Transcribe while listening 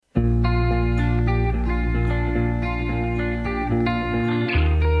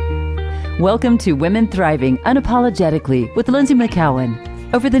Welcome to Women Thriving Unapologetically with Lindsay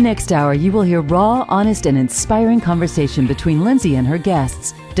McCowan. Over the next hour, you will hear raw, honest, and inspiring conversation between Lindsay and her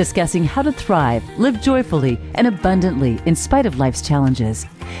guests, discussing how to thrive, live joyfully, and abundantly in spite of life's challenges.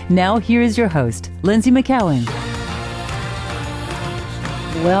 Now, here is your host, Lindsay McCowan.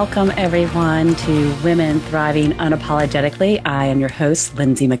 Welcome, everyone, to Women Thriving Unapologetically. I am your host,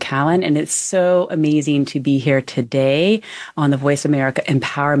 Lindsay McCowan, and it's so amazing to be here today on the Voice America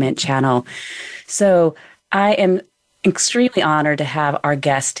Empowerment Channel. So I am extremely honored to have our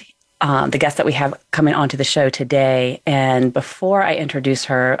guest, the guest that we have coming onto the show today. And before I introduce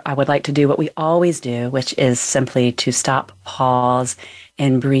her, I would like to do what we always do, which is simply to stop, pause,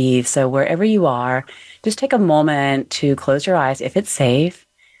 and breathe. So wherever you are, just take a moment to close your eyes if it's safe.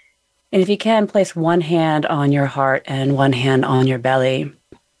 And if you can, place one hand on your heart and one hand on your belly,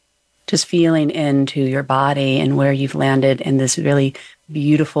 just feeling into your body and where you've landed in this really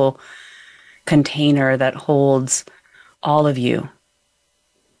beautiful container that holds all of you.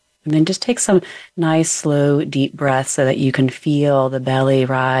 And then just take some nice, slow, deep breaths so that you can feel the belly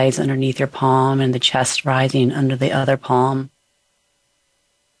rise underneath your palm and the chest rising under the other palm.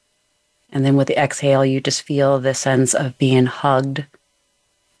 And then with the exhale, you just feel the sense of being hugged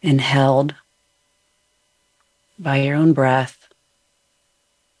and held by your own breath.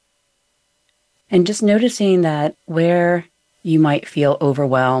 And just noticing that where you might feel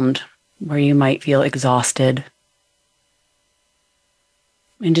overwhelmed, where you might feel exhausted,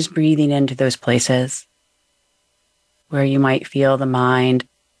 and just breathing into those places where you might feel the mind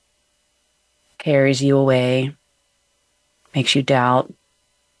carries you away, makes you doubt,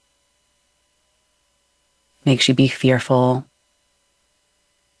 makes you be fearful.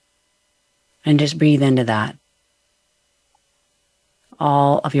 And just breathe into that.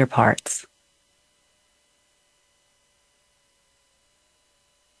 All of your parts.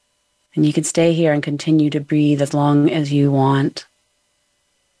 And you can stay here and continue to breathe as long as you want.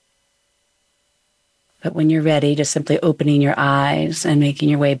 But when you're ready, just simply opening your eyes and making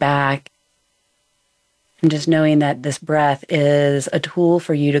your way back. And just knowing that this breath is a tool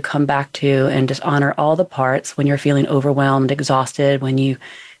for you to come back to and just honor all the parts when you're feeling overwhelmed, exhausted, when you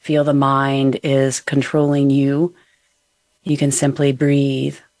feel the mind is controlling you. You can simply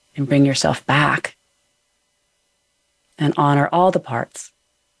breathe and bring yourself back and honor all the parts.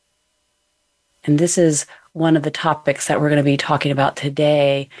 And this is one of the topics that we're going to be talking about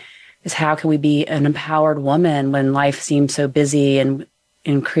today, is how can we be an empowered woman when life seems so busy and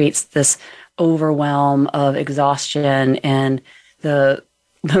creates this overwhelm of exhaustion and the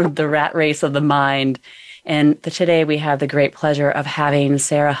rat race of the mind. And today we have the great pleasure of having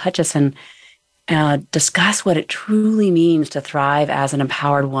Sarah Hutchison discuss what it truly means to thrive as an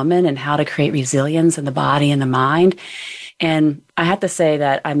empowered woman and how to create resilience in the body and the mind. And I have to say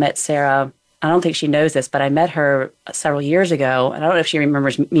that I met Sarah, I don't think she knows this, but I met her several years ago. And I don't know if she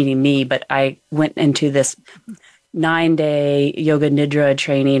remembers meeting me, but I went into this 9-day yoga nidra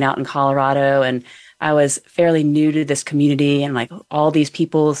training out in Colorado, and I was fairly new to this community, and like all these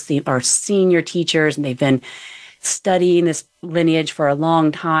people are senior teachers and they've been studying this lineage for a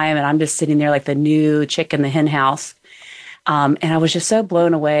long time. And I'm just sitting there like the new chick in the hen house. And I was just so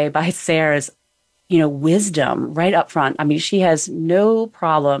blown away by Sarah's, wisdom right up front. I mean, she has no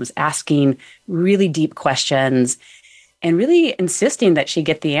problems asking really deep questions and really insisting that she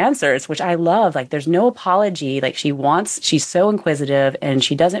get the answers, which I love. Like, there's no apology. Like, she's so inquisitive, and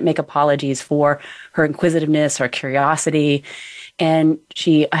she doesn't make apologies for her inquisitiveness or curiosity. And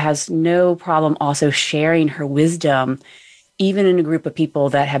she has no problem also sharing her wisdom, even in a group of people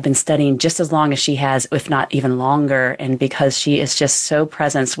that have been studying just as long as she has, if not even longer. And because she is just so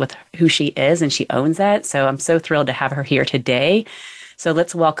present with who she is, and she owns that. So I'm so thrilled to have her here today. So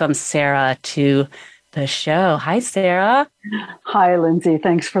let's welcome Sarah to the show. Hi, Sarah. Hi, Lindsay.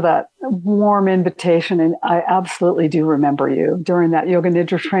 Thanks for that warm invitation. And I absolutely do remember you during that Yoga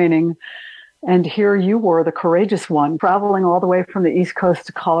Nidra training. And here you were, the courageous one, traveling all the way from the East Coast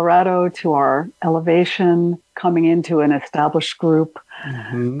to Colorado to our elevation, coming into an established group,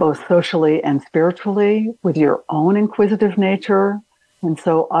 both socially and spiritually, with your own inquisitive nature. And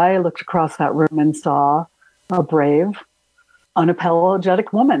so I looked across that room and saw a brave,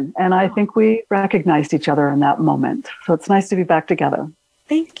 unapologetic woman. And I think we recognized each other in that moment. So it's nice to be back together.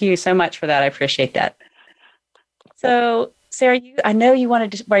 Thank you so much for that. I appreciate that. So, Sarah, I know you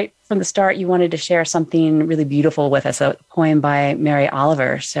wanted to, right from the start, you wanted to share something really beautiful with us, a poem by Mary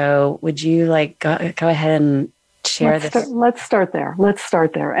Oliver. So would you go ahead and share this? Let's start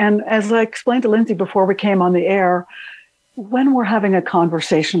there. And as I explained to Lindsay before we came on the air, when we're having a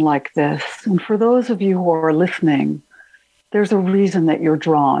conversation like this, and for those of you who are listening, there's a reason that you're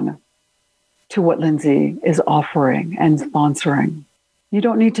drawn to what Lindsay is offering and sponsoring. You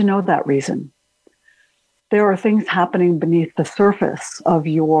don't need to know that reason. There are things happening beneath the surface of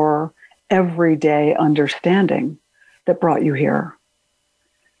your everyday understanding that brought you here.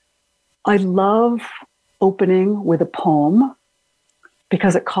 I love opening with a poem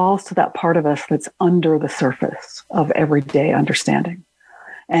because it calls to that part of us that's under the surface of everyday understanding.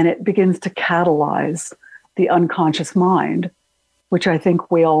 And it begins to catalyze the unconscious mind, which I think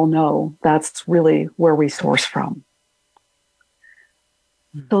we all know that's really where we source from.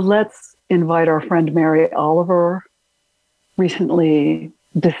 So let's invite our friend Mary Oliver, recently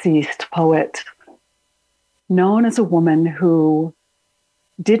deceased poet, known as a woman who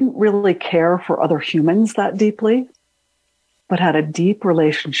didn't really care for other humans that deeply, but had a deep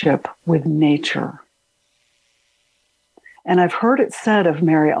relationship with nature. And I've heard it said of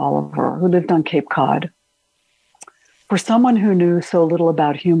Mary Oliver, who lived on Cape Cod, for someone who knew so little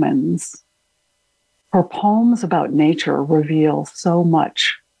about humans, her poems about nature reveal so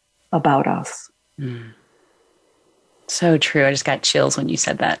much about us. So true. I just got chills when you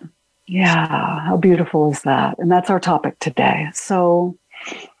said that. Yeah, how beautiful is that? And that's our topic today. So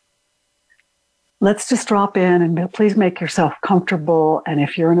let's just drop in and please make yourself comfortable. And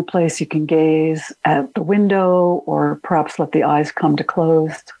if you're in a place you can gaze at the window or perhaps let the eyes come to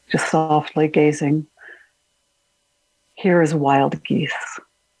closed, just softly gazing. Here is wild geese.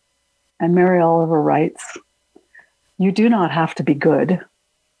 And Mary Oliver writes, "You do not have to be good.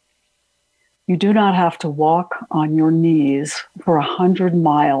 You do not have to walk on your knees for 100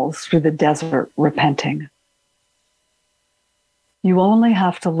 miles through the desert repenting. You only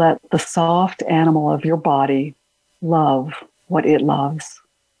have to let the soft animal of your body love what it loves.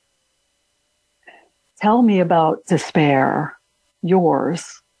 Tell me about despair,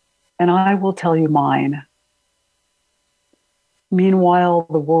 yours, and I will tell you mine. Meanwhile,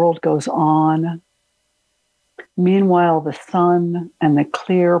 the world goes on. Meanwhile, the sun and the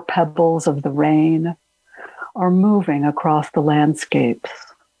clear pebbles of the rain are moving across the landscapes,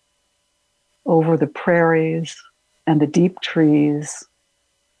 over the prairies and the deep trees,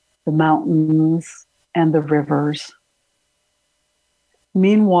 the mountains and the rivers.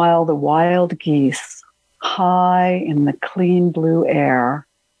 Meanwhile, the wild geese, high in the clean blue air,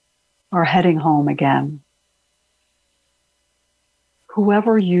 are heading home again.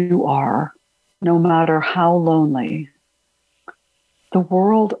 Whoever you are, no matter how lonely, the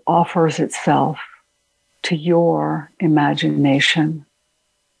world offers itself to your imagination,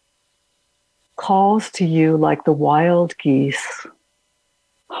 calls to you like the wild geese,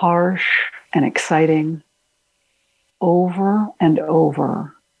 harsh and exciting, over and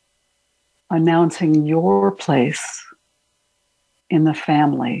over, announcing your place in the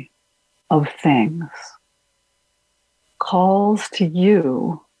family of things. Calls to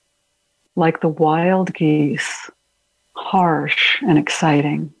you like the wild geese, harsh and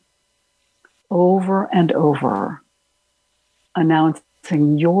exciting, over and over,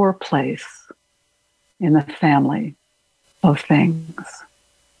 announcing your place in the family of things.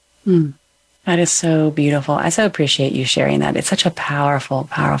 That is so beautiful. I so appreciate you sharing that. It's such a powerful,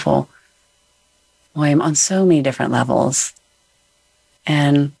 powerful poem on so many different levels.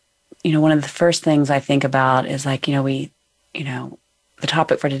 And, you know, one of the first things I think about is like, the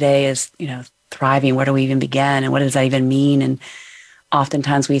topic for today is, thriving. Where do we even begin? And what does that even mean? And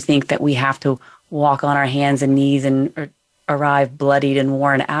oftentimes we think that we have to walk on our hands and knees and arrive bloodied and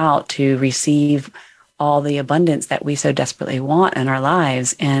worn out to receive all the abundance that we so desperately want in our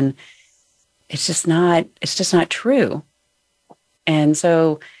lives. And it's just not true. And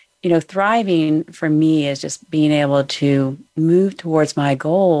so, thriving for me is just being able to move towards my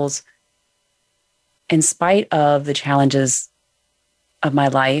goals in spite of the challenges of my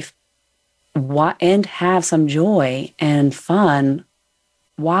life, and have some joy and fun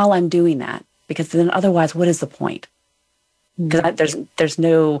while I'm doing that. Because then otherwise, what is the point? Because there's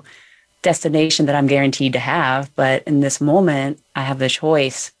no destination that I'm guaranteed to have. But in this moment, I have the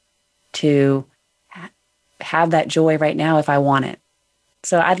choice to have that joy right now if I want it.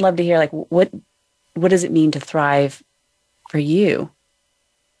 So I'd love to hear, like, what does it mean to thrive for you?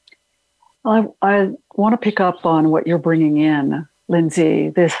 I want to pick up on what you're bringing in,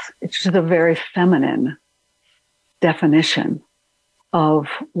 Lindsay. It's just a very feminine definition of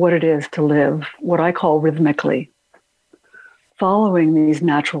what it is to live, what I call rhythmically, following these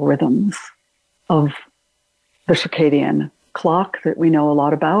natural rhythms of the circadian clock that we know a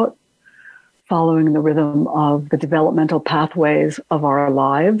lot about, following the rhythm of the developmental pathways of our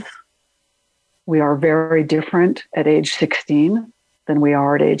lives. We are very different at age 16 than we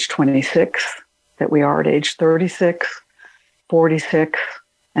are at age 26, that we are at age 36, 46,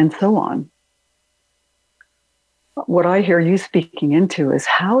 and so on. what I hear you speaking into is,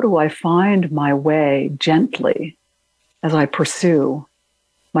 how do I find my way gently as I pursue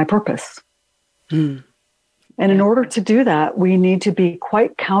my purpose? Mm. And in order to do that, we need to be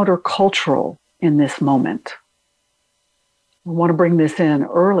quite countercultural in this moment. I want to bring this in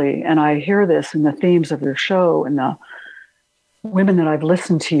early, and I hear this in the themes of your show and the women that I've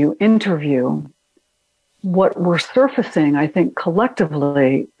listened to you interview. What we're surfacing, I think,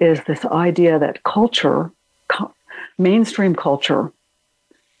 collectively is this idea that culture, mainstream culture,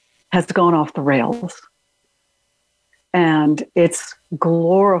 has gone off the rails. And it's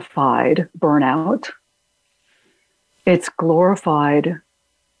glorified burnout. It's glorified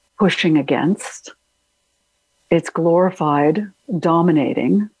pushing against. It's glorified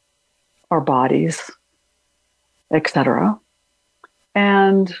dominating our bodies, etc.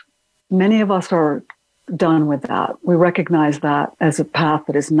 And many of us are done with that. We recognize that as a path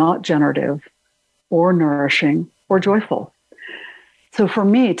that is not generative or nourishing or joyful. So for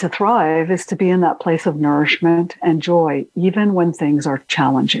me, to thrive is to be in that place of nourishment and joy, even when things are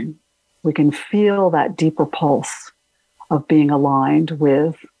challenging. We can feel that deeper pulse of being aligned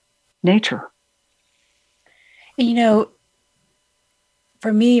with nature. You know,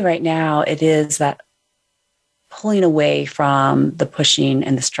 for me right now, it is that pulling away from the pushing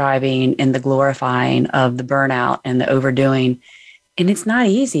and the striving and the glorifying of the burnout and the overdoing. And it's not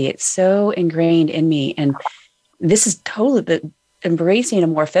easy. It's so ingrained in me. And this is totally, embracing a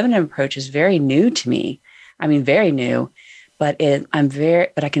more feminine approach is very new to me. I mean, very new, but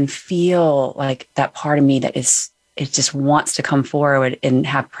I can feel like that part of me that it just wants to come forward and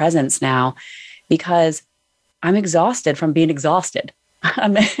have presence now, because I'm exhausted from being exhausted.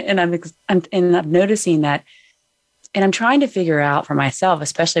 I'm noticing that, and I'm trying to figure out for myself,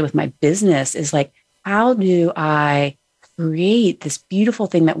 especially with my business, is like, how do I create this beautiful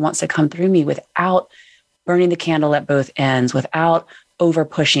thing that wants to come through me without burning the candle at both ends, without over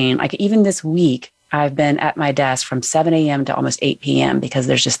pushing? Like even this week, I've been at my desk from 7 a.m. to almost 8 p.m. because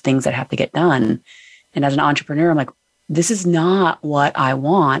there's just things that have to get done. And as an entrepreneur, I'm like, this is not what I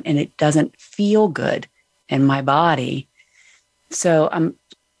want. And it doesn't feel good in my body. So I'm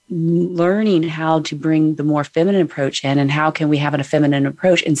learning how to bring the more feminine approach in, and how can we have a feminine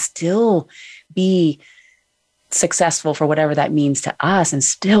approach and still be successful for whatever that means to us, and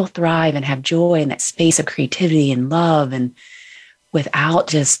still thrive and have joy in that space of creativity and love, and without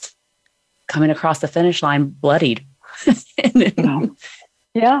just coming across the finish line bloodied.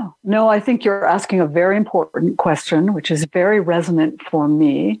 Yeah, no, I think you're asking a very important question, which is very resonant for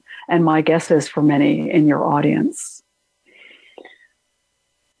me, and my guess is for many in your audience.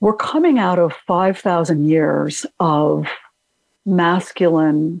 We're coming out of 5,000 years of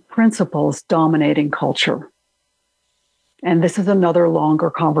masculine principles dominating culture. And this is another longer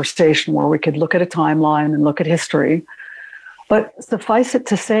conversation where we could look at a timeline and look at history. But suffice it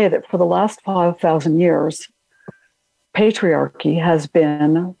to say that for the last 5,000 years, patriarchy has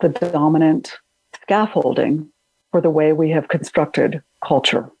been the dominant scaffolding for the way we have constructed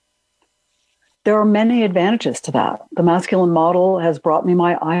culture. There are many advantages to that. The masculine model has brought me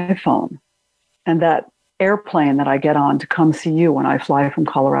my iPhone and that airplane that I get on to come see you when I fly from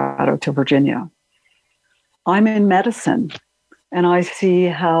Colorado to Virginia. I'm in medicine, and I see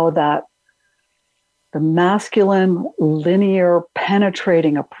how that the masculine, linear,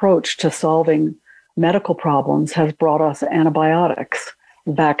 penetrating approach to solving medical problems has brought us antibiotics,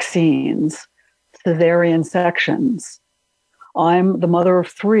 vaccines, cesarean sections. I'm the mother of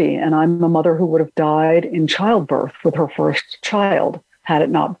 3, and I'm a mother who would have died in childbirth with her first child had it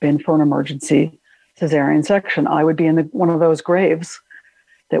not been for an emergency cesarean section. I would be in one of those graves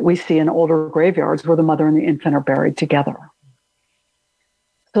that we see in older graveyards where the mother and the infant are buried together.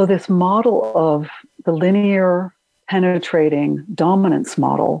 So this model of the linear, penetrating dominance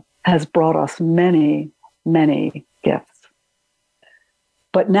model has brought us many, many gifts.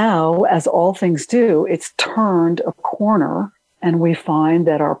 But now, as all things do, it's turned a corner, and we find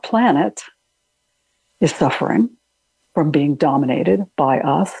that our planet is suffering from being dominated by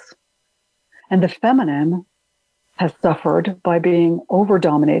us. And the feminine has suffered by being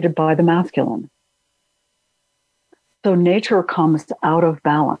over-dominated by the masculine. So nature comes out of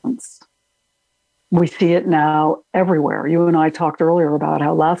balance. We see it now everywhere. You and I talked earlier about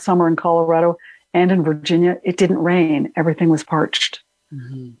how last summer in Colorado and in Virginia, it didn't rain. Everything was parched.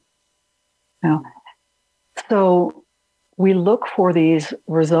 Mm-hmm. Now, so we look for these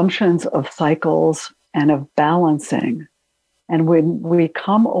resumptions of cycles and of balancing. And when we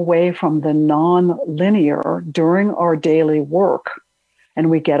come away from the non-linear during our daily work, and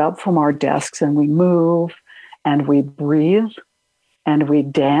we get up from our desks and we move and we breathe and we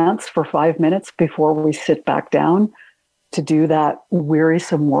dance for 5 minutes before we sit back down to do that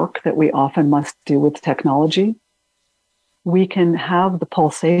wearisome work that we often must do with technology, we can have the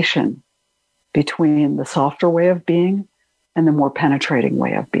pulsation between the softer way of being and the more penetrating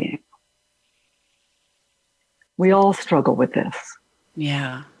way of being. We all struggle with this.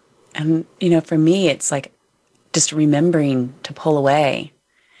 Yeah. And, for me, it's like just remembering to pull away.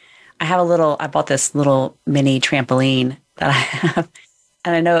 I bought this little mini trampoline that I have.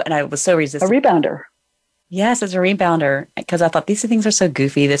 And I was so resistant. A rebounder. Yes, it's a rebounder, because I thought these things are so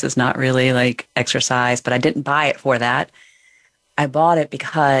goofy. This is not really like exercise, but I didn't buy it for that. I bought it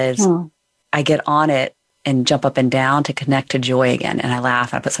because I get on it and jump up and down to connect to joy again. And I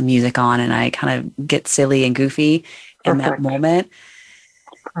laugh, I put some music on, and I kind of get silly and goofy in that moment.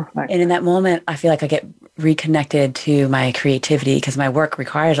 Perfect. And in that moment, I feel like I get reconnected to my creativity, because my work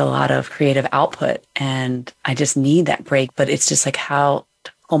requires a lot of creative output, and I just need that break. But it's just like how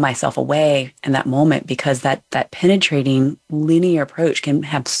to pull myself away in that moment, because that penetrating linear approach can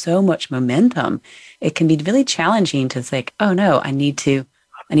have so much momentum. It can be really challenging to think, oh no, I need to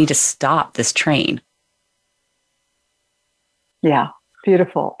stop this train. Yeah,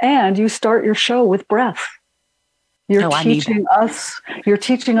 beautiful. And you start your show with breath. You're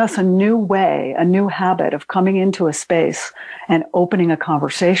teaching us a new way, a new habit of coming into a space and opening a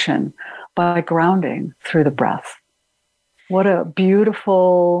conversation by grounding through the breath. What a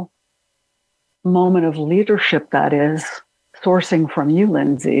beautiful moment of leadership that is, sourcing from you,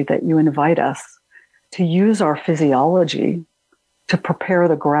 Lindsay, that you invite us to use our physiology to prepare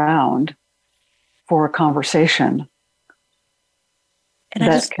the ground for a conversation. And I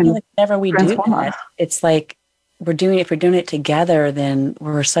just feel like whenever we do that, it's like if we're doing it together, then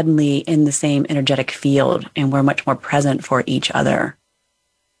we're suddenly in the same energetic field, and we're much more present for each other.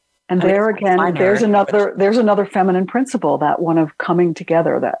 And there again, there's another feminine principle, that one of coming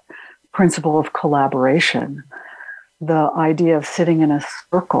together, that principle of collaboration, the idea of sitting in a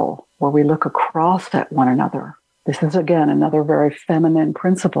circle where we look across at one another. This is, again, another very feminine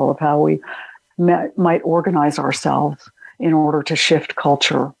principle of how we might organize ourselves in order to shift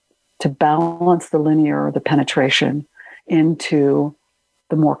culture, to balance the linear, the penetration, into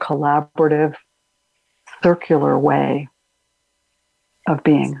the more collaborative, circular way of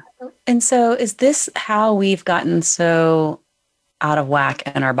being. And so is this how we've gotten so out of whack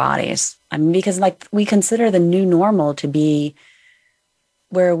in our bodies? I mean, because we consider the new normal to be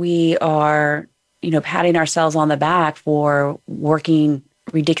where we are, patting ourselves on the back for working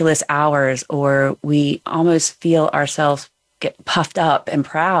ridiculous hours, or we almost feel ourselves get puffed up and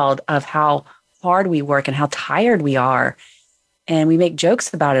proud of how hard we work and how tired we are. And we make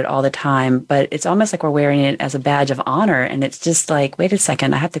jokes about it all the time, but it's almost like we're wearing it as a badge of honor. And it's just like, wait a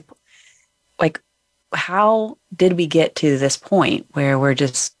second, I have to, how did we get to this point where we're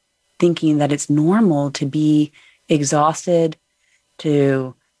just thinking that it's normal to be exhausted,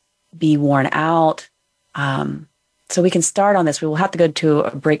 to be worn out? So we can start on this. We will have to go to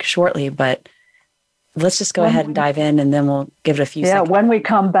a break shortly, but let's just go ahead and dive in, and then we'll give it a few seconds. Yeah, when we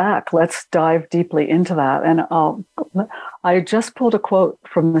come back, let's dive deeply into that. And I just pulled a quote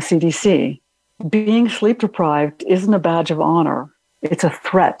from the CDC. Being sleep deprived isn't a badge of honor. It's a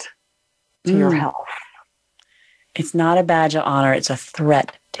threat to your health. It's not a badge of honor. It's a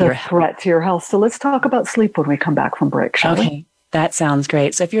threat to your health. Threat to your health. So let's talk about sleep when we come back from break, shall we? Okay, that sounds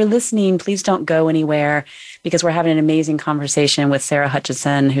great. So if you're listening, please don't go anywhere, because we're having an amazing conversation with Sarah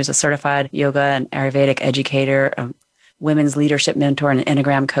Hutchison, who's a certified yoga and Ayurvedic educator, a women's leadership mentor, and an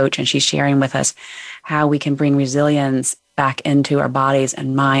Enneagram coach. And she's sharing with us how we can bring resilience back into our bodies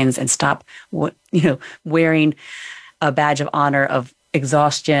and minds and stop, wearing a badge of honor of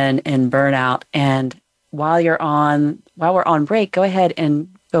exhaustion and burnout. And while we're on break, go ahead and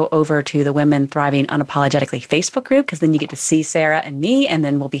go over to the Women Thriving Unapologetically Facebook group, because then you get to see Sarah and me, and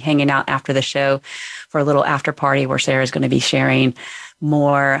then we'll be hanging out after the show for a little after party where Sarah's going to be sharing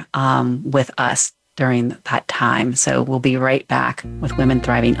more with us during that time. So we'll be right back with Women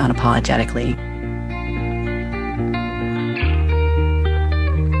Thriving Unapologetically.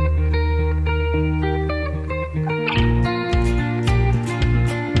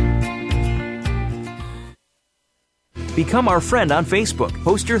 Become our friend on Facebook.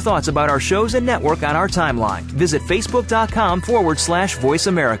 Post your thoughts about our shows and network on our timeline. Visit facebook.com/Voice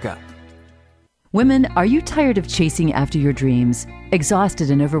America. Women, are you tired of chasing after your dreams?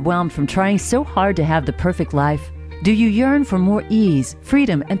 Exhausted and overwhelmed from trying so hard to have the perfect life? Do you yearn for more ease,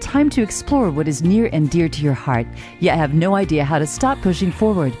 freedom, and time to explore what is near and dear to your heart, yet have no idea how to stop pushing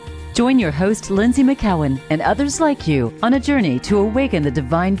forward? Join your host, Lindsay McCowan, and others like you on a journey to awaken the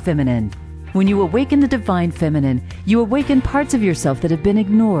divine feminine. When you awaken the divine feminine, you awaken parts of yourself that have been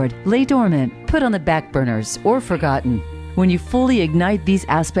ignored, lay dormant, put on the back burners, or forgotten. When you fully ignite these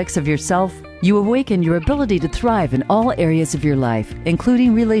aspects of yourself, you awaken your ability to thrive in all areas of your life,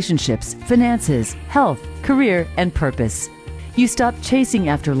 including relationships, finances, health, career, and purpose. You stop chasing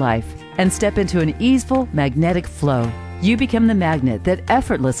after life and step into an easeful, magnetic flow. You become the magnet that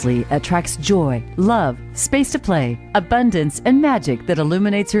effortlessly attracts joy, love, space to play, abundance, and magic that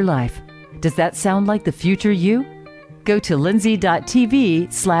illuminates your life. Does that sound like the future you? Go to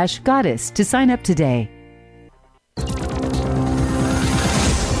lindsay.tv/goddess to sign up today.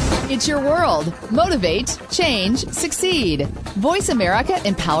 It's your world. Motivate, change, succeed.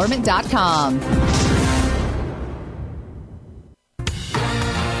 VoiceAmericaEmpowerment.com.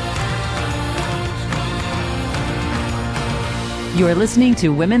 You are listening to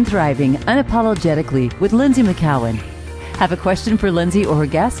Women Thriving Unapologetically with Lindsay McCowan. Have a question for Lindsay or her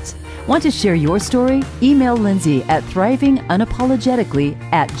guests? Want to share your story? Email Lindsay at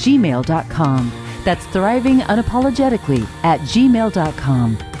thrivingunapologetically@gmail.com. That's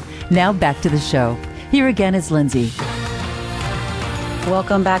thrivingunapologetically@gmail.com. Now back to the show. Here again is Lindsay.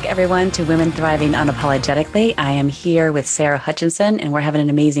 Welcome back, everyone, to Women Thriving Unapologetically. I am here with Sarah Hutchinson, and we're having an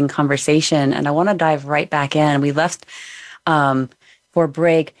amazing conversation. And I want to dive right back in. We left for a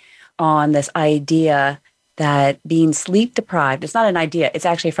break on this idea that being sleep deprived, it's not an idea, it's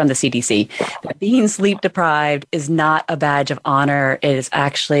actually from the CDC, that being sleep deprived is not a badge of honor. It is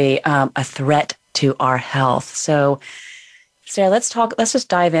actually a threat to our health. So, Sarah, let's just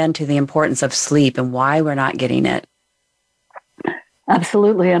dive into the importance of sleep and why we're not getting it.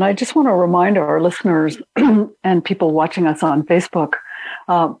 Absolutely. And I just want to remind our listeners and people watching us on Facebook,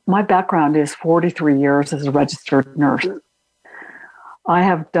 my background is 43 years as a registered nurse. I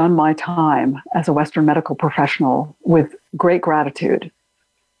have done my time as a Western medical professional with great gratitude.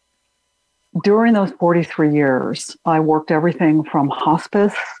 During those 43 years, I worked everything from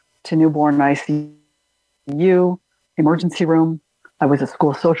hospice to newborn ICU, emergency room. I was a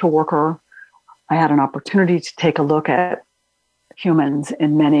school social worker. I had an opportunity to take a look at humans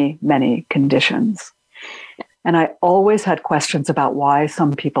in many, many conditions. And I always had questions about why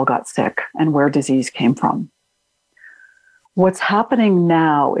some people got sick and where disease came from. What's happening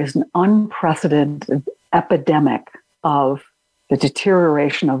now is an unprecedented epidemic of the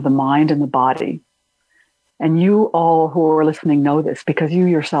deterioration of the mind and the body. And you all who are listening know this because you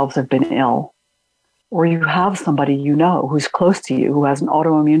yourselves have been ill, or you have somebody you know who's close to you who has an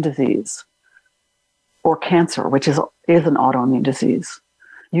autoimmune disease or cancer, which is an autoimmune disease.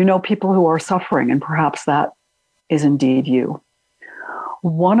 You know people who are suffering, and perhaps that is indeed you.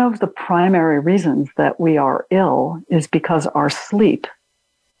 One of the primary reasons that we are ill is because our sleep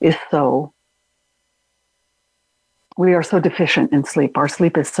is we are so deficient in sleep. Our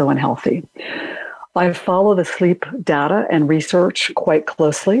sleep is so unhealthy. I follow the sleep data and research quite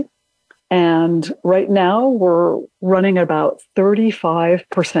closely. And right now we're running about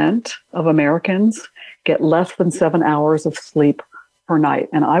 35% of Americans get less than 7 hours of sleep per night.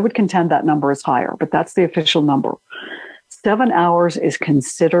 And I would contend that number is higher, but that's the official number. 7 hours is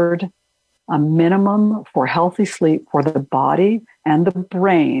considered a minimum for healthy sleep for the body and the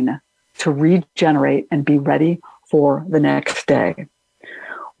brain to regenerate and be ready for the next day.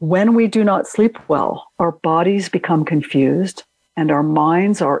 When we do not sleep well, our bodies become confused and our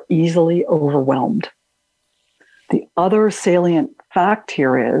minds are easily overwhelmed. The other salient fact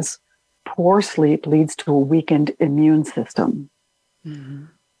here is poor sleep leads to a weakened immune system. Mm-hmm.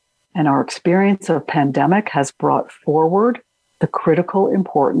 And our experience of pandemic has brought forward the critical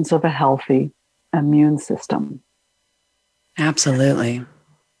importance of a healthy immune system. Absolutely.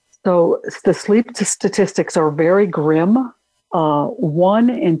 So the sleep statistics are very grim. 1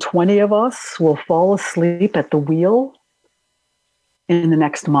 in 20 of us will fall asleep at the wheel in the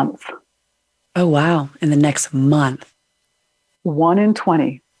next month. Oh, wow. In the next month. 1 in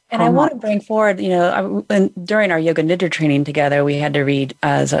 20. And I want to bring forward, during our Yoga Nidra training together, we had to read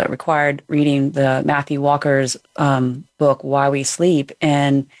as a required reading the Matthew Walker's book, Why We Sleep.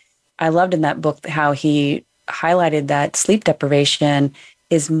 And I loved in that book how he highlighted that sleep deprivation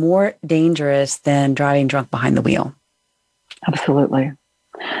is more dangerous than driving drunk behind the wheel. Absolutely.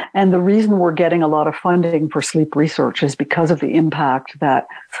 And the reason we're getting a lot of funding for sleep research is because of the impact that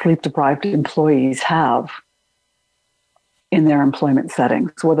sleep-deprived employees have in their employment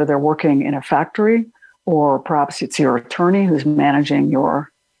settings, whether they're working in a factory or perhaps it's your attorney who's managing your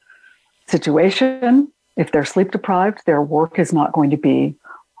situation. If they're sleep deprived, their work is not going to be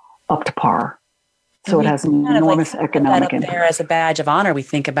up to par. So it has an enormous economic impact. There as a badge of honor, we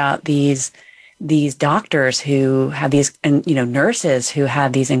think about these these doctors who have these, and, nurses who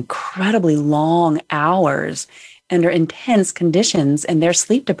have these incredibly long hours under intense conditions, and they're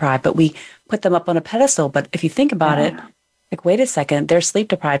sleep deprived, but we put them up on a pedestal. But if you think about it, like, wait a second, they're sleep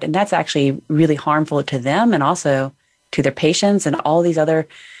deprived, and that's actually really harmful to them and also to their patients and all these other,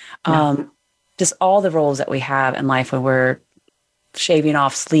 just all the roles that we have in life when we're shaving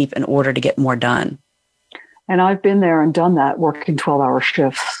off sleep in order to get more done. And I've been there and done that, working 12-hour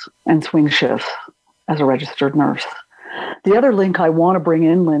shifts and swing shifts as a registered nurse. The other link I want to bring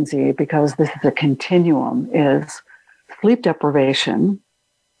in, Lindsay, because this is a continuum, is sleep deprivation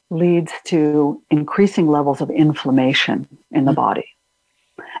leads to increasing levels of inflammation in the body.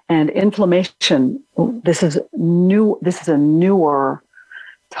 And inflammation, this is a newer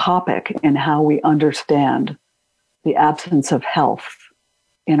topic in how we understand the absence of health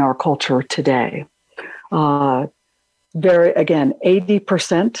in our culture today.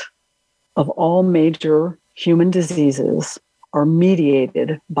 80% of all major human diseases are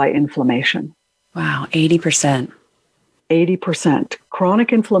mediated by inflammation. Wow, 80%. 80%.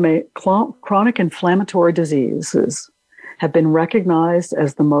 Chronic inflammatory diseases have been recognized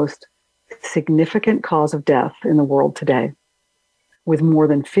as the most significant cause of death in the world today, with more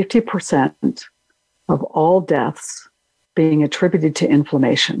than 50% of all deaths being attributed to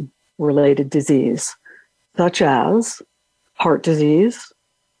inflammation-related disease, such as heart disease,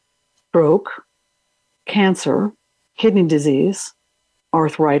 stroke, cancer, kidney disease,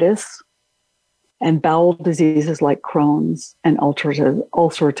 arthritis, and bowel diseases like Crohn's and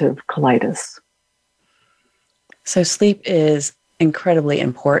ulcerative colitis. So sleep is incredibly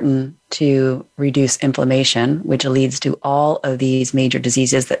important to reduce inflammation, which leads to all of these major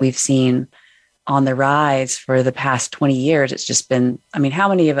diseases that we've seen on the rise for the past 20 years. It's just been, how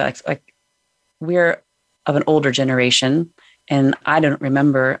many of us, we're of an older generation, and I don't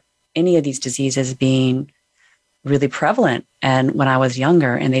remember any of these diseases being really prevalent. And when I was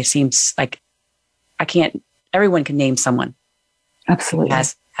younger, and they seem like everyone can name someone absolutely who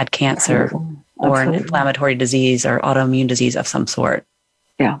has had cancer or an inflammatory disease or autoimmune disease of some sort.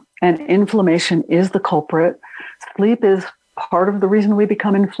 Yeah. And inflammation is the culprit. Sleep is part of the reason we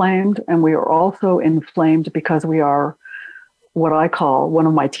become inflamed. And we are also inflamed because we are what one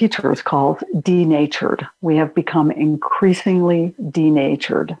of my teachers calls denatured. We have become increasingly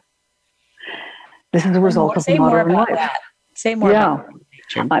denatured. This is a result of modern life. Say more about that.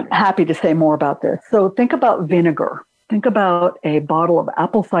 I'm happy to say more about this. So think about vinegar. Think about a bottle of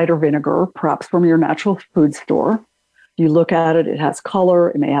apple cider vinegar, perhaps from your natural food store. You look at it, it has color,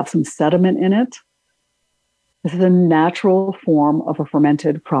 it may have some sediment in it. This is a natural form of a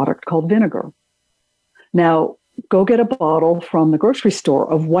fermented product called vinegar. Now, go get a bottle from the grocery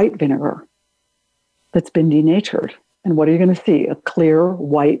store of white vinegar that's been denatured. And what are you going to see? A clear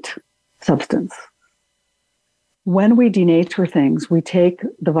white substance. When we denature things, we take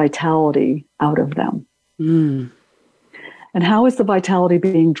the vitality out of them. And how is the vitality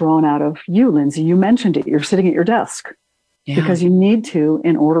being drawn out of you, Lindsay? You mentioned it. You're sitting at your desk because you need to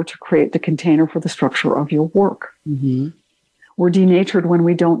in order to create the container for the structure of your work. We're denatured when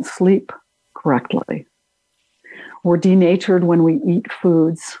we don't sleep correctly. We're denatured when we eat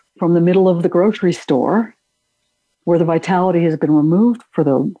foods from the middle of the grocery store where the vitality has been removed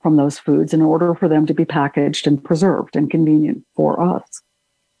from those foods in order for them to be packaged and preserved and convenient for us.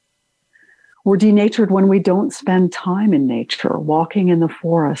 We're denatured when we don't spend time in nature, walking in the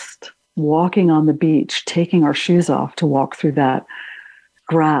forest, walking on the beach, taking our shoes off to walk through that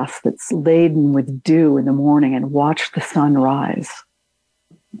grass that's laden with dew in the morning and watch the sun rise.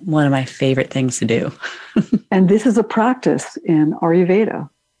 One of my favorite things to do. And this is a practice in Ayurveda,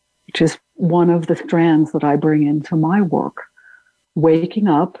 which is one of the strands that I bring into my work. Waking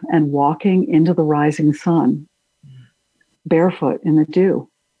up and walking into the rising sun, barefoot in the dew.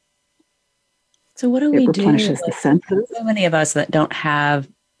 So what do we do? It replenishes the senses. So many of us that don't have,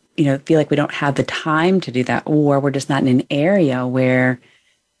 feel like we don't have the time to do that, or we're just not in an area where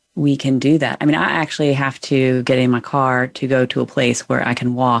we can do that. I actually have to get in my car to go to a place where I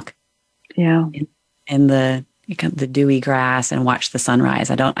can walk in the dewy grass and watch the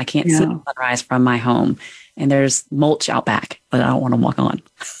sunrise. I can't see the sunrise from my home. And there's mulch out back that I don't want to walk on.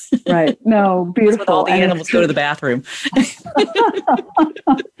 Right. No, beautiful. With all the animals go to the bathroom.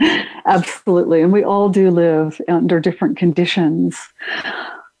 Absolutely. And we all do live under different conditions.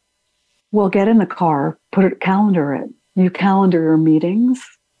 Well, get in the car, calendar it. You calendar your meetings.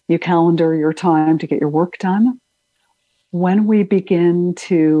 You calendar your time to get your work done. When we begin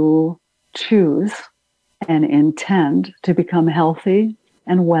to choose and intend to become healthy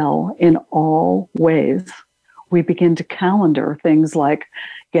and well in all ways, we begin to calendar things like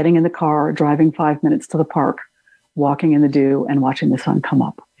getting in the car, driving 5 minutes to the park, walking in the dew and watching the sun come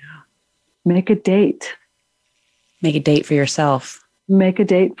up. Make a date. Make a date for yourself. Make a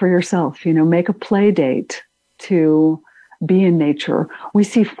date for yourself. Make a play date to be in nature. We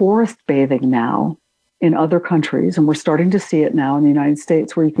see forest bathing now in other countries, and we're starting to see it now in the United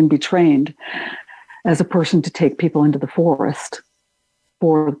States, where you can be trained as a person to take people into the forest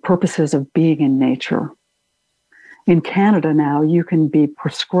for purposes of being in nature. In Canada now, you can be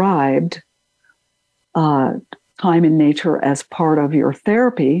prescribed time in nature as part of your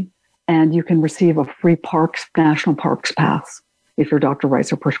therapy, and you can receive a free national parks pass if your doctor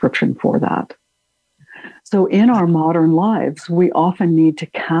writes a prescription for that. So in our modern lives, we often need to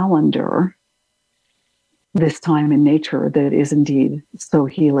calendar this time in nature that is indeed so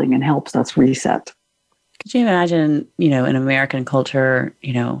healing and helps us reset. Could you imagine, in American culture,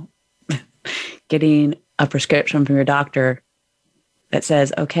 getting a prescription from your doctor that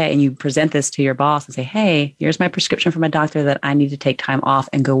says, okay, and you present this to your boss and say, hey, here's my prescription from my doctor that I need to take time off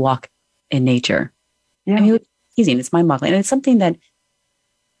and go walk in nature. Yeah. I mean, it's easy and it's mind-boggling. And it's something that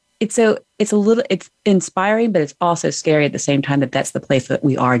it's inspiring, but it's also scary at the same time that that's the place that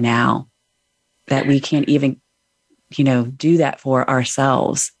we are now, that we can't even, do that for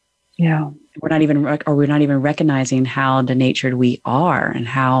ourselves. Yeah. We're not even recognizing how denatured we are and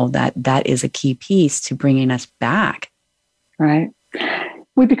how that is a key piece to bringing us back. Right.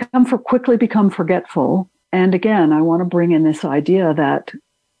 We quickly become forgetful. And again, I want to bring in this idea that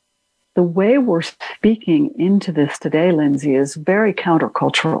the way we're speaking into this today, Lindsay, is very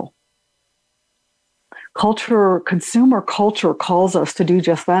countercultural. Consumer culture calls us to do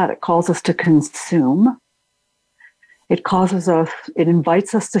just that. It calls us to consume. It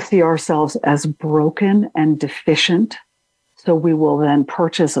invites us to see ourselves as broken and deficient. So we will then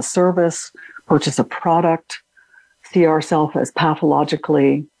purchase a service, purchase a product, see ourselves as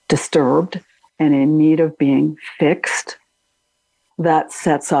pathologically disturbed and in need of being fixed. That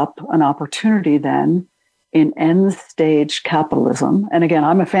sets up an opportunity then in end stage capitalism. And again,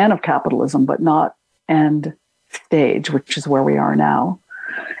 I'm a fan of capitalism, but not end stage, which is where we are now.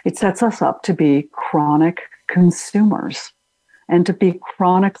 It sets us up to be chronic consumers and to be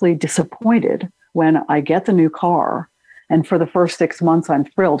chronically disappointed when I get the new car. And for the first 6 months, I'm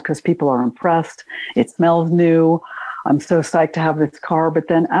thrilled because people are impressed. It smells new. I'm so psyched to have this car. But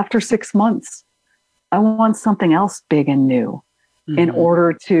then after 6 months, I want something else big and new in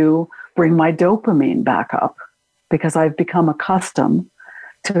order to bring my dopamine back up, because I've become accustomed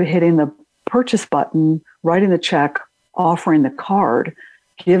to hitting the purchase button, writing the check, offering the card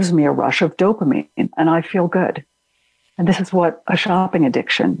gives me a rush of dopamine and I feel good. And this is what a shopping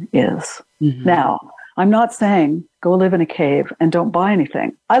addiction is. Mm-hmm. Now, I'm not saying go live in a cave and don't buy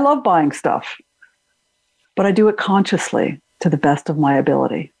anything. I love buying stuff, but I do it consciously to the best of my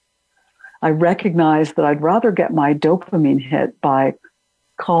ability. I recognize that I'd rather get my dopamine hit by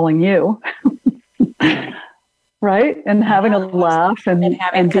calling you, right? And having a laugh and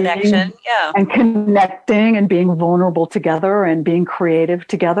having connection, and connecting and being vulnerable together and being creative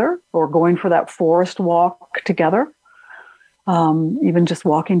together, or going for that forest walk together, even just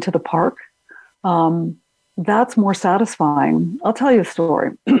walking to the park. That's more satisfying. I'll tell you a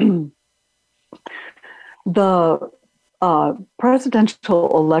story. The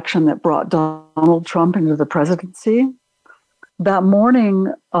presidential election that brought Donald Trump into the presidency, that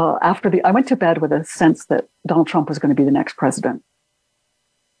morning I went to bed with a sense that Donald Trump was going to be the next president.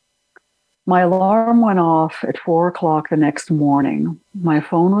 My alarm went off at 4:00 the next morning. My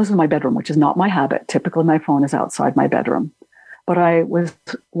phone was in my bedroom, which is not my habit. Typically, my phone is outside my bedroom. But I was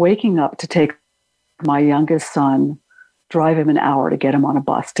waking up to take my youngest son, drive him an hour to get him on a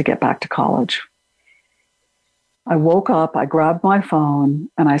bus to get back to college. I woke up, I grabbed my phone,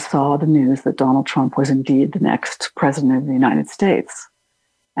 and I saw the news that Donald Trump was indeed the next president of the United States.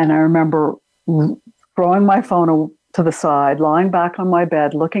 And I remember throwing my phone to the side, lying back on my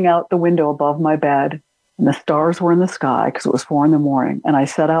bed, looking out the window above my bed, and the stars were in the sky because it was 4 a.m. And I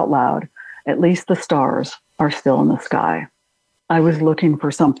said out loud, "At least the stars are still in the sky." I was looking for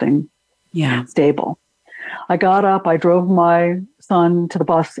something stable. I got up, I drove my son to the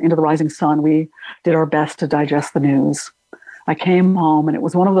bus into the rising sun. We did our best to digest the news. I came home, and it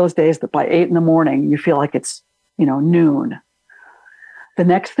was one of those days that by 8 a.m, you feel like it's, noon. The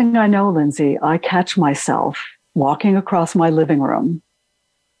next thing I know, Lindsay, I catch myself walking across my living room.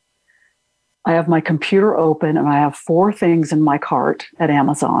 I have my computer open and I have 4 things in my cart at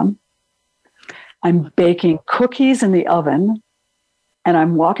Amazon. I'm baking cookies in the oven, and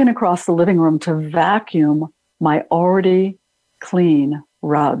I'm walking across the living room to vacuum my already clean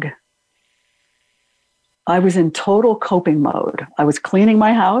rug. I was in total coping mode. I was cleaning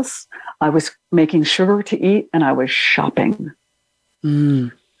my house, I was making sugar to eat, and I was shopping.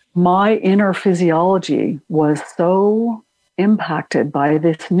 My inner physiology was so impacted by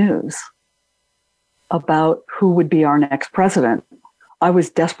this news about who would be our next president. I was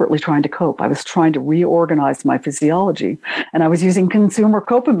desperately trying to cope. I was trying to reorganize my physiology, and I was using consumer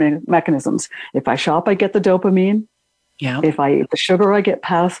coping mechanisms. If I shop, I get the dopamine. Yeah. If I eat the sugar, I get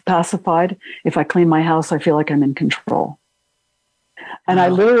pacified. If I clean my house, I feel like I'm in control. And I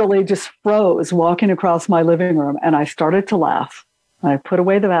literally just froze walking across my living room, and I started to laugh. I put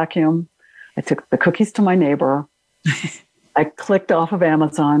away the vacuum. I took the cookies to my neighbor. I clicked off of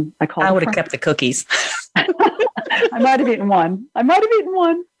Amazon. I would have kept the cookies. I might have eaten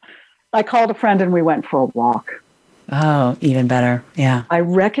one. I called a friend and we went for a walk. Oh, even better. Yeah. I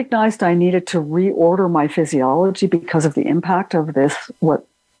recognized I needed to reorder my physiology because of the impact of this, what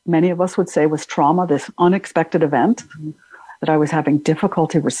many of us would say was trauma, this unexpected event that I was having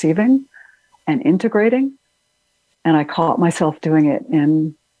difficulty receiving and integrating. And I caught myself doing it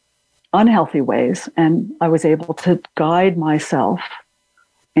in unhealthy ways. And I was able to guide myself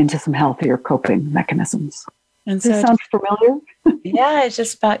into some healthier coping mechanisms. And Does this sound familiar? Yeah, it's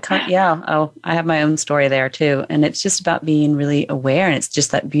just about, Oh, I have my own story there too. And it's just about being really aware. And it's just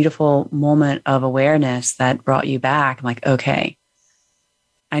that beautiful moment of awareness that brought you back. I'm like, okay,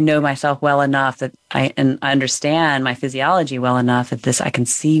 I know myself well enough that I understand my physiology well enough that I can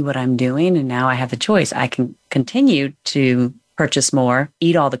see what I'm doing. And now I have the choice. I can continue to purchase more,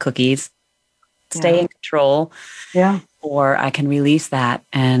 eat all the cookies, stay in control. Yeah. Or I can release that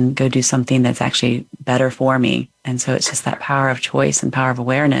and go do something that's actually better for me. And so it's just that power of choice and power of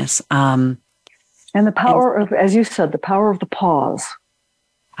awareness. And the power of, as you said, the power of the pause.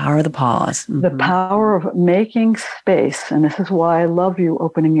 Power of the pause. Mm-hmm. The power of making space. And this is why I love you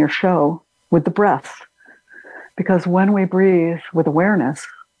opening your show with the breath. Because when we breathe with awareness,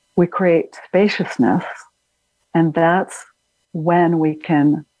 we create spaciousness. And that's when we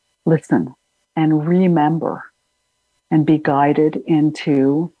can listen and remember and be guided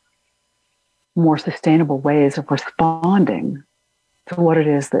into more sustainable ways of responding to what it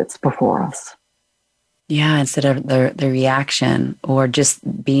is that's before us. Yeah, instead of the reaction or just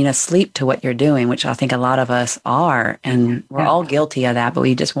being asleep to what you're doing, which I think a lot of us are. And we're all guilty of that, but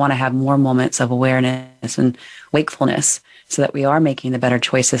we just want to have more moments of awareness and wakefulness so that we are making the better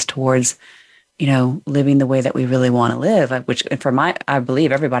choices towards, living the way that we really want to live, which I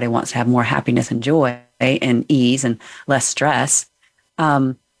believe everybody wants to have more happiness and joy and ease and less stress.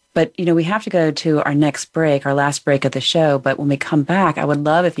 But, we have to go to our next break, our last break of the show. But when we come back, I would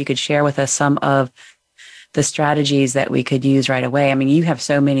love if you could share with us some of the strategies that we could use right away. I mean, you have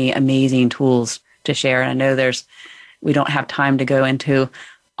so many amazing tools to share. And I know we don't have time to go into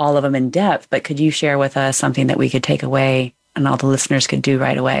all of them in depth, but could you share with us something that we could take away and all the listeners could do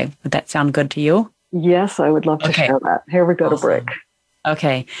right away? Would that sound good to you? Yes, I would love to share that. Here we go to break.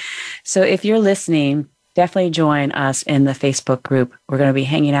 Okay. So if you're listening, definitely join us in the Facebook group. We're going to be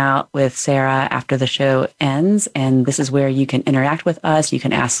hanging out with Sarah after the show ends. And this is where you can interact with us. You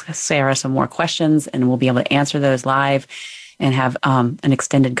can ask Sarah some more questions and we'll be able to answer those live and have an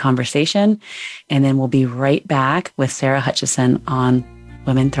extended conversation. And then we'll be right back with Sarah Hutchison on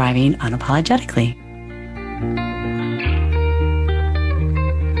Women Thriving Unapologetically.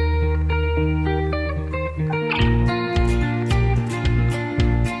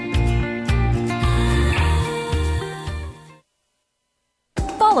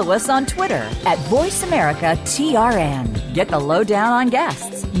 Follow us on Twitter at VoiceAmericaTRN. Get the lowdown on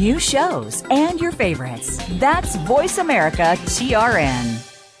guests, new shows, and your favorites. That's VoiceAmericaTRN.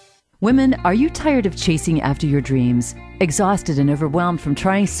 Women, are you tired of chasing after your dreams? Exhausted and overwhelmed from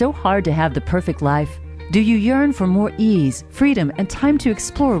trying so hard to have the perfect life? Do you yearn for more ease, freedom, and time to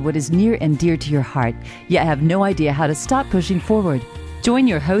explore what is near and dear to your heart, yet have no idea how to stop pushing forward? Join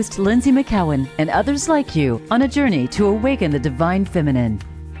your host, Lindsay McCowan, and others like you on a journey to awaken the divine feminine.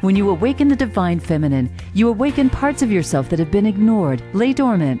 When you awaken the divine feminine, you awaken parts of yourself that have been ignored, lay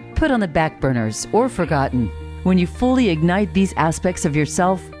dormant, put on the back burners, or forgotten. When you fully ignite these aspects of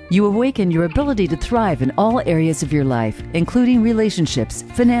yourself, you awaken your ability to thrive in all areas of your life, including relationships,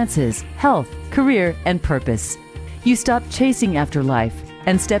 finances, health, career, and purpose. You stop chasing after life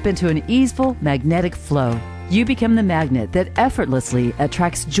and step into an easeful, magnetic flow. You become the magnet that effortlessly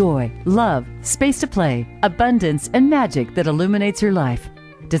attracts joy, love, space to play, abundance, and magic that illuminates your life.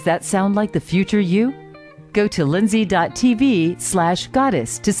 Does that sound like the future you? Go to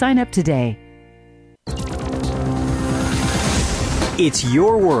lindsay.tv/goddess to sign up today. It's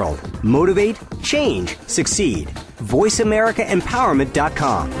your world. Motivate, change, succeed.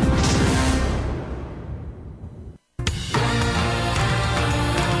 VoiceAmericaEmpowerment.com.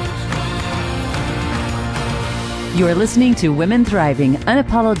 You are listening to Women Thriving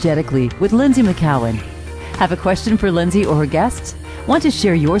Unapologetically with Lindsay McCowan. Have a question for Lindsay or her guests? Want to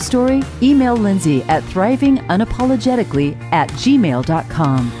share your story? Email Lindsay at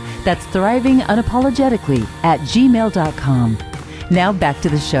thrivingunapologetically@gmail.com. That's thrivingunapologetically@gmail.com. Now back to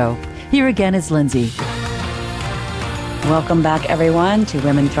the show. Here again is Lindsay. Welcome back, everyone, to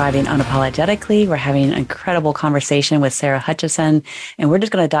Women Thriving Unapologetically. We're having an incredible conversation with Sarah Hutchison, and we're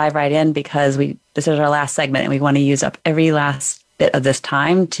just going to dive right in because this is our last segment, and we want to use up every last bit of this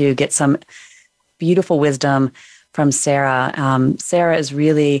time to get some beautiful wisdom from Sarah. Sarah is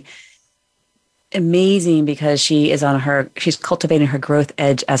really amazing because she's cultivating her growth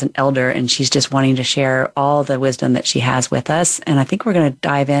edge as an elder, and she's just wanting to share all the wisdom that she has with us. And I think we're going to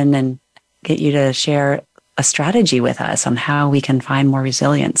dive in and get you to share a strategy with us on how we can find more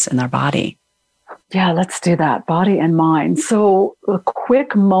resilience in our body. Yeah, let's do that. Body and mind. So a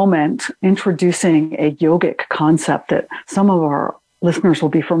quick moment introducing a yogic concept that some of our listeners will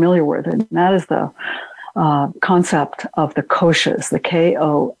be familiar with, and that is the concept of the koshas, the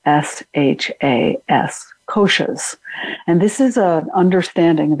Koshas, koshas. And this is an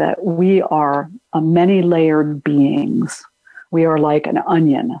understanding that we are many-layered beings. We are like an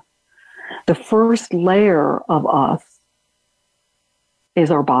onion. The first layer of us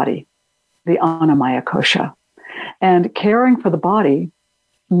is our body, the Annamaya kosha. And caring for the body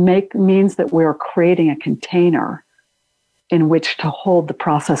means that we're creating a container in which to hold the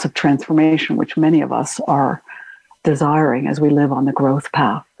process of transformation, which many of us are desiring as we live on the growth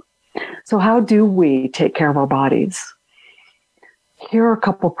path. So how do we take care of our bodies? Here are a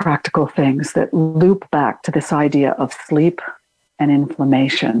couple practical things that loop back to this idea of sleep and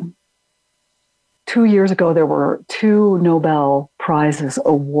inflammation. 2 years ago, there were 2 Nobel Prizes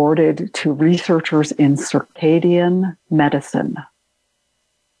awarded to researchers in circadian medicine.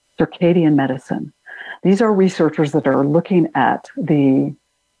 Circadian medicine. These are researchers that are looking at the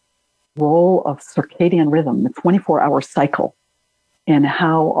role of circadian rhythm, the 24-hour cycle, in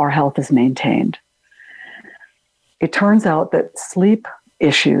how our health is maintained. It turns out that sleep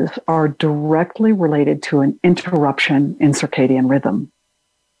issues are directly related to an interruption in circadian rhythm.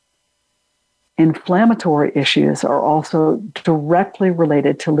 Inflammatory issues are also directly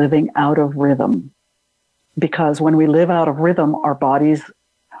related to living out of rhythm, because when we live out of rhythm, our bodies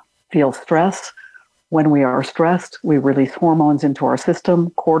feel stress. When we are stressed, we release hormones into our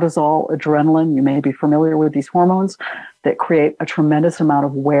system, cortisol, adrenaline. You may be familiar with these hormones that create a tremendous amount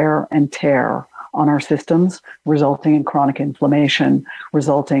of wear and tear on our systems, resulting in chronic inflammation,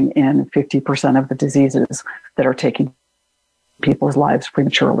 resulting in 50% of the diseases that are taking people's lives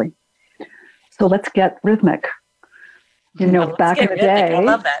prematurely. So let's get rhythmic. Back in the day, I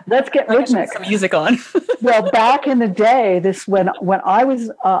love that. Let's get rhythmic. Some music on. Well, back in the day, when I was,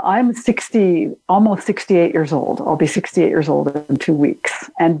 I'm 60, almost 68 years old. I'll be 68 years old in 2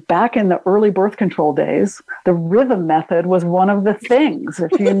 weeks. And back in the early birth control days, the rhythm method was one of the things.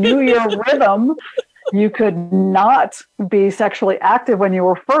 If you knew your rhythm, you could not be sexually active when you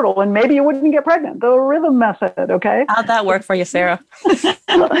were fertile, and maybe you wouldn't get pregnant. The rhythm method, okay? How'd that work for you, Sarah?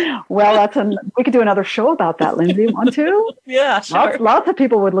 Well, we could do another show about that, Lindsay. Want to? Yeah, sure. Lots of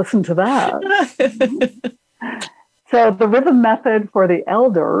people would listen to that. So the rhythm method for the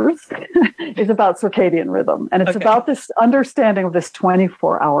elders is about circadian rhythm, and it's about this understanding of this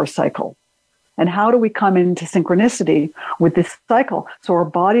 24-hour cycle. And how do we come into synchronicity with this cycle? So our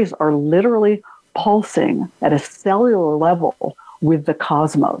bodies are literally pulsing at a cellular level with the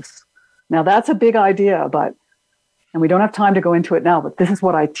cosmos. Now that's a big idea, and we don't have time to go into it now, but this is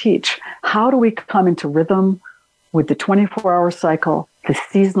what I teach. How do we come into rhythm with the 24-hour cycle, the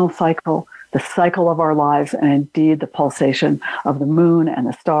seasonal cycle, the cycle of our lives, and indeed the pulsation of the moon and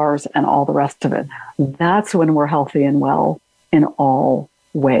the stars and all the rest of it? That's when we're healthy and well in all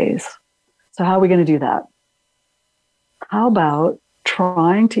ways. So how are we going to do that? How about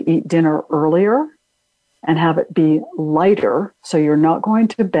trying to eat dinner earlier and have it be lighter, so you're not going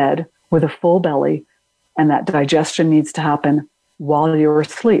to bed with a full belly, and that digestion needs to happen while you're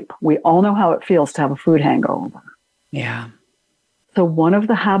asleep. We all know how it feels to have a food hangover. Yeah. So one of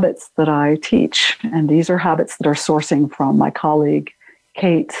the habits that I teach, and these are habits that are sourcing from my colleague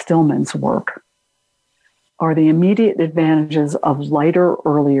Kate Stillman's work, are the immediate advantages of lighter,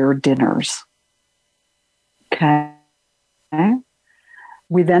 earlier dinners. Okay?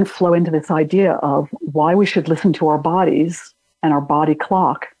 We then flow into this idea of why we should listen to our bodies and our body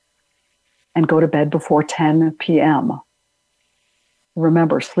clock and go to bed before 10 p.m.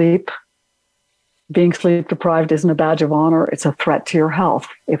 Remember, being sleep deprived isn't a badge of honor. It's a threat to your health.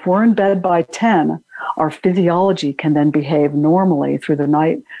 If we're in bed by 10, our physiology can then behave normally through the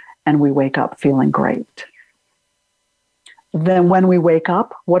night, and we wake up feeling great. then when we wake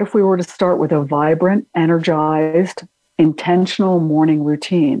up, what if we were to start with a vibrant, energized, intentional morning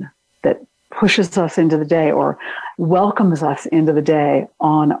routine that pushes us into the day or welcomes us into the day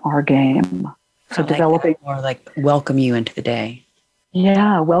on our game? So developing more like welcome you into the day.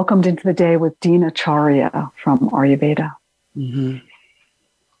 Yeah, welcomed into the day with Dinacharya from Ayurveda. Mm-hmm.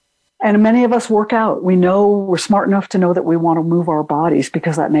 And many of us work out. We know we're smart enough to know that we want to move our bodies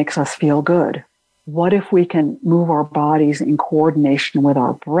because that makes us feel good. What if we can move our bodies in coordination with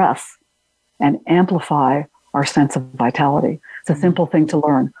our breath and amplify our sense of vitality? It's a simple thing to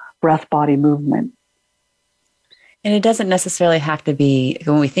learn, breath, body, movement. And it doesn't necessarily have to be,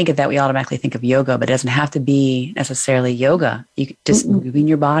 when we think of that, we automatically think of yoga, but it doesn't have to be necessarily yoga. You just moving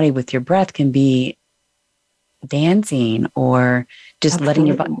your body with your breath can be dancing or just letting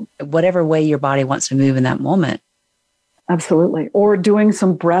your body, whatever way your body wants to move in that moment. Absolutely. Or doing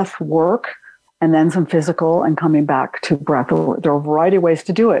some breath work and then some physical and coming back to breath. There are a variety of ways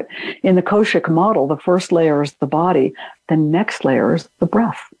to do it. In the Koshik model, the first layer is the body, the next layer is the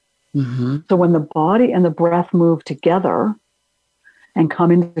breath. Mm-hmm. So when the body and the breath move together and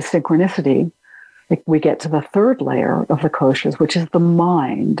come into synchronicity, we get to the third layer of the koshas, which is the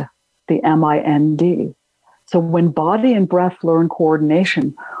mind, the M-I-N-D. So when body and breath learn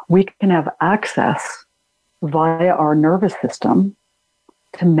coordination, we can have access via our nervous system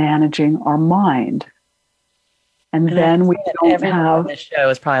to managing our mind. And then we don't have... The show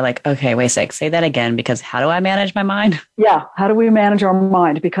is probably like, okay, wait a sec, say that again, because how do I manage my mind? Yeah, how do we manage our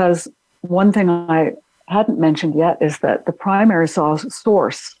mind? Because one thing I hadn't mentioned yet is that the primary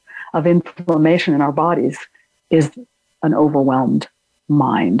source of inflammation in our bodies is an overwhelmed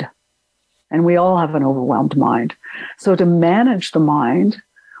mind. And we all have an overwhelmed mind. So to manage the mind,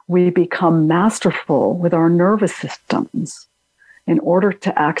 we become masterful with our nervous systems. In order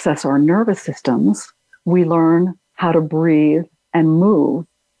to access our nervous systems, we learn how to breathe and move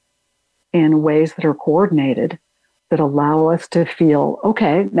in ways that are coordinated, that allow us to feel,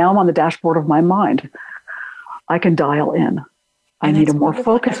 okay, now I'm on the dashboard of my mind. I can dial in. I need a more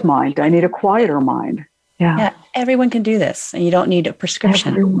focused mind. I need a quieter mind. Yeah, everyone can do this, and you don't need a prescription.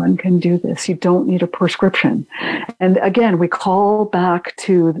 Everyone can do this. You don't need a prescription. And again, we call back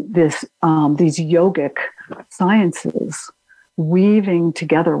to this these yogic sciences, weaving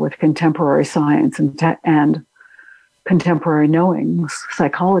together with contemporary science and contemporary knowings,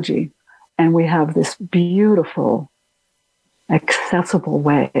 psychology. And we have this beautiful, accessible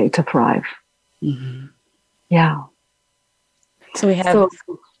way to thrive. Mm-hmm. Yeah. So we have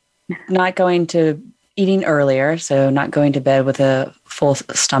not going to eating earlier, so not going to bed with a full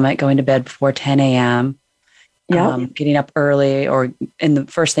stomach, going to bed before 10 a.m., getting up early or in the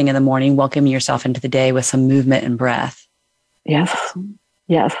first thing in the morning, welcoming yourself into the day with some movement and breath. Yes.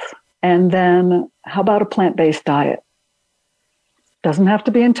 And then how about a plant-based diet? Doesn't have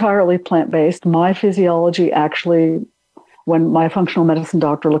to be entirely plant-based. My physiology actually, when my functional medicine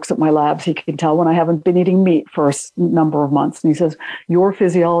doctor looks at my labs, he can tell when I haven't been eating meat for a number of months. And he says, your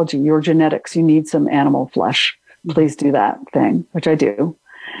physiology, your genetics, you need some animal flesh. Please do that thing, which I do.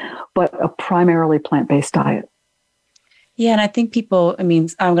 But a primarily plant-based diet. Yeah, and I think people, I'm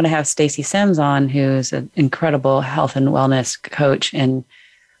going to have Stacey Sims on, who's an incredible health and wellness coach, and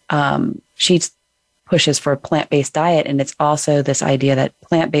she pushes for a plant-based diet. And it's also this idea that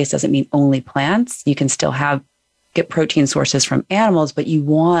plant-based doesn't mean only plants. You can still get protein sources from animals, but you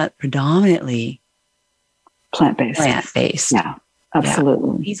want predominantly plant-based. Yeah,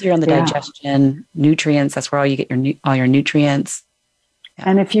 absolutely. Yeah. Easier on the digestion, nutrients. That's where you get all your nutrients. Yeah.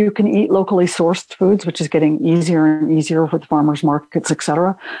 And if you can eat locally sourced foods, which is getting easier and easier with farmers markets, et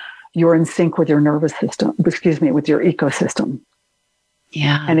cetera, you're in sync with your nervous system, with your ecosystem.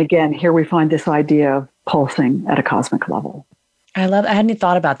 Yeah. And again, here we find this idea of pulsing at a cosmic level. I hadn't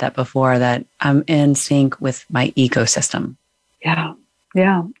thought about that before, that I'm in sync with my ecosystem. Yeah.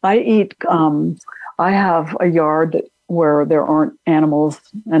 I have a yard where there aren't animals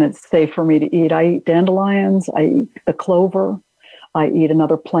and it's safe for me to eat. I eat dandelions. I eat the clover. I eat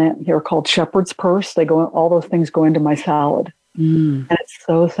another plant here called shepherd's purse. All those things go into my salad. And it's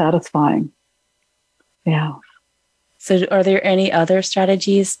so satisfying. Yeah. So are there any other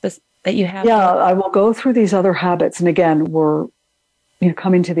strategies that you have? Yeah, I will go through these other habits. And again, we're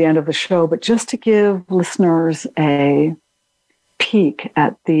coming to the end of the show, but just to give listeners a peek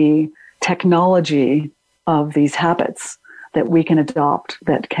at the technology of these habits that we can adopt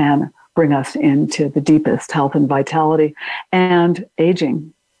that can bring us into the deepest health and vitality and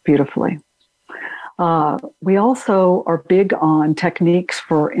aging beautifully. We also are big on techniques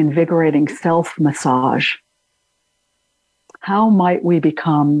for invigorating self-massage. How might we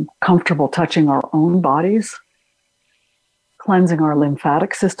become comfortable touching our own bodies cleansing our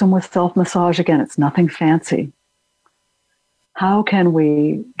lymphatic system with self-massage. Again, it's nothing fancy. How can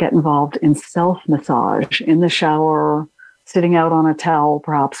we get involved in self-massage in the shower, sitting out on a towel,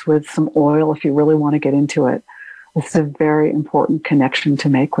 perhaps with some oil if you really want to get into it? This is a very important connection to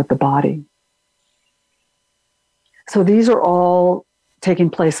make with the body. So these are all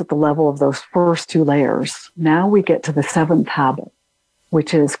taking place at the level of those first 2 layers. Now we get to the 7th habit,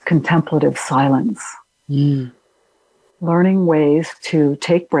 which is contemplative silence. Learning ways to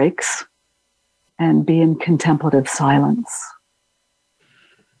take breaks and be in contemplative silence.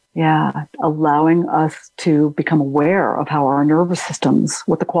 Yeah, allowing us to become aware of how our nervous systems,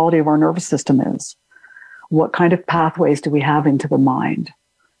 what the quality of our nervous system is. What kind of pathways do we have into the mind?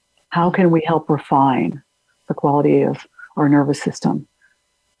 How can we help refine the quality of our nervous system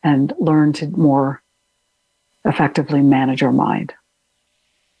and learn to more effectively manage our mind?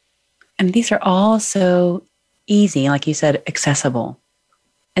 And these are all so easy, like you said, accessible.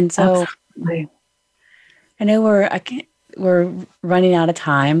 And so Absolutely. I know we're running out of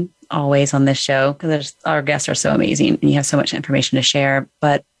time always on this show because our guests are so amazing and you have so much information to share.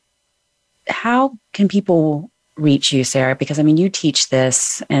 But how can people reach you, Sarah? Because I mean, you teach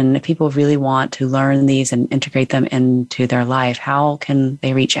this, and if people really want to learn these and integrate them into their life, how can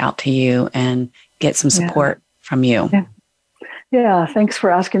they reach out to you and get some support from you? Yeah, thanks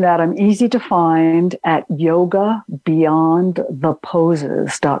for asking that. I'm easy to find at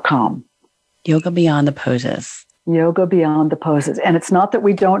yogabeyondtheposes.com. Yoga Beyond the Poses. Yoga Beyond the Poses. And it's not that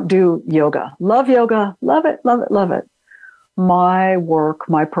we don't do yoga. Love yoga. Love it, love it, love it. My work,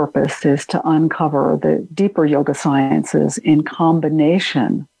 my purpose is to uncover the deeper yoga sciences in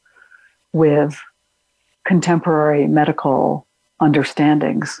combination with contemporary medical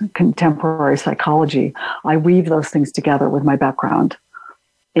understandings, contemporary psychology. I weave those things together with my background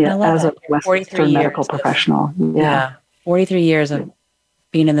as a Western medical professional. Yeah. 43 years of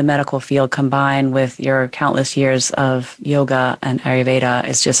being in the medical field combined with your countless years of yoga and Ayurveda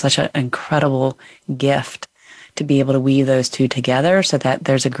is just such an incredible gift to be able to weave those two together so that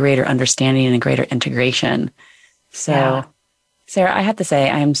there's a greater understanding and a greater integration. So, Sarah, I have to say,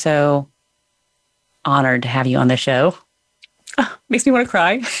 I am so honored to have you on the show. Oh, makes me want to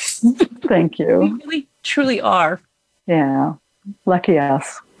cry. Thank you. We really, truly are. Yeah. Lucky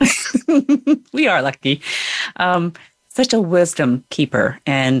us. We are lucky. Such a wisdom keeper.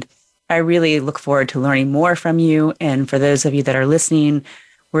 And I really look forward to learning more from you. And for those of you that are listening,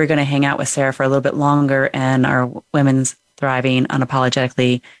 we're going to hang out with Sarah for a little bit longer in our Women's Thriving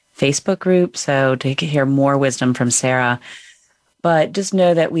Unapologetically Facebook group. So to hear more wisdom from Sarah. But just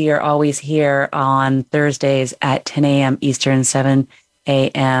know that we are always here on Thursdays at 10 a.m. Eastern, 7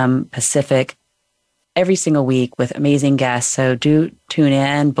 a.m. Pacific, every single week with amazing guests. So do tune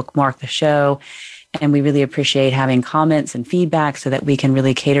in, bookmark the show. And we really appreciate having comments and feedback so that we can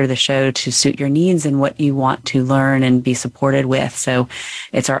really cater the show to suit your needs and what you want to learn and be supported with. So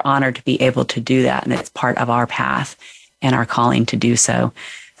it's our honor to be able to do that. And it's part of our path and our calling to do so.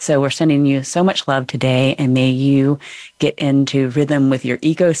 So we're sending you so much love today, and may you get into rhythm with your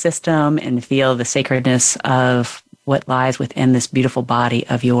ecosystem and feel the sacredness of what lies within this beautiful body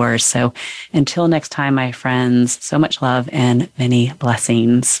of yours. So until next time, my friends, so much love and many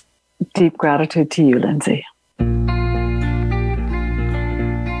blessings. Deep gratitude to you, Lindsay.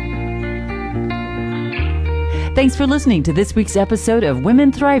 Thanks for listening to this week's episode of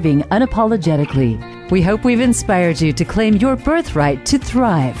Women Thriving Unapologetically. We hope we've inspired you to claim your birthright to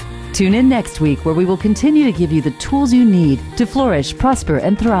thrive. Tune in next week where we will continue to give you the tools you need to flourish, prosper,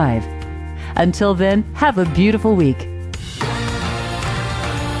 and thrive. Until then, have a beautiful week.